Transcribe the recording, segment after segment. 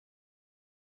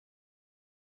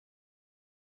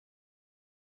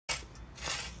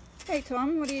Hey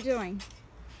Tom, what are you doing?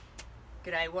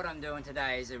 G'day, what I'm doing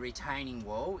today is a retaining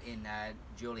wall in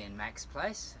Julie and Mac's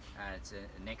place. It's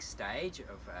a next stage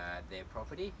of their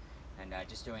property, and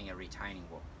just doing a retaining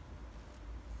wall.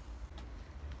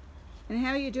 And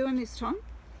how are you doing this, Tom?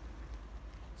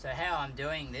 So how I'm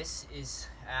doing this is,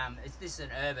 this is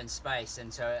an urban space,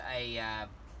 and so a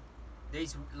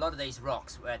lot of these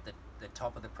rocks were at the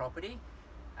top of the property,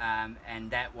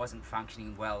 and that wasn't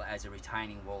functioning well as a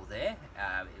retaining wall there.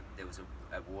 There was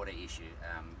a water issue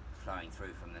flowing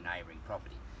through from the neighbouring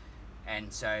property,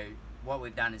 and so what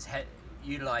we've done is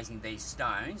utilising these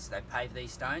stones. They paved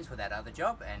these stones for that other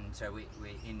job, and so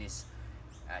we're in this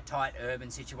tight urban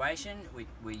situation.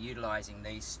 We're utilising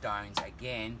these stones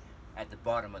again at the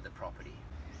bottom of the property.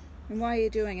 And why are you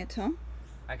doing it, Tom?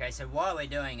 Okay, so while we're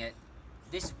doing it,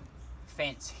 this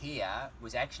fence here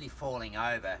was actually falling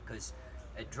over because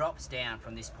it drops down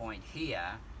from this point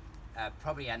here,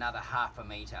 probably another half a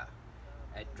metre.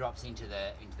 It drops into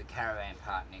the caravan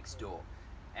park next door,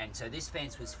 and so this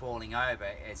fence was falling over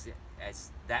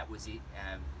as that was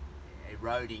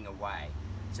eroding away.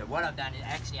 So what I've done is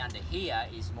actually under here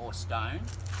is more stone.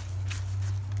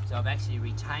 So I've actually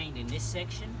retained in this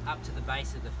section up to the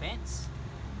base of the fence,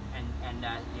 and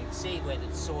you can see where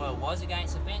the soil was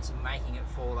against the fence and making it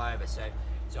fall over. So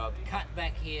I've cut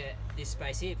back here, this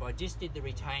space here. If I just did the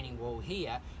retaining wall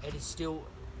here, it is still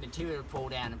material to fall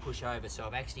down and push over. So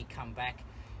I've actually come back.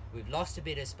 We've lost a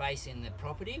bit of space in the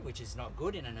property, which is not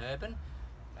good in an urban,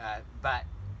 but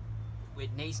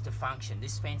it needs to function.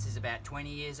 This fence is about 20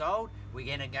 years old. We're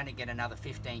going to get another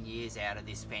 15 years out of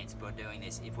this fence by doing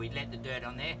this. If we let the dirt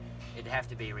on there, it'd have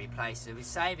to be replaced. So we're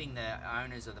saving the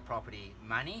owners of the property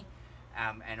money,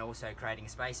 and also creating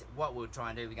space. What we'll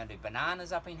try and do, we're going to do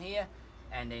bananas up in here,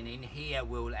 and then in here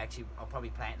I'll probably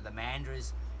plant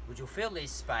lamandras, which will fill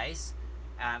this space,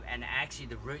 and actually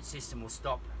the root system will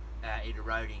stop it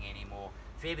eroding anymore.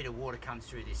 A fair bit of water comes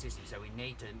through this system, so we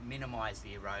need to minimise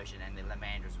the erosion, and the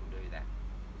lamandras will do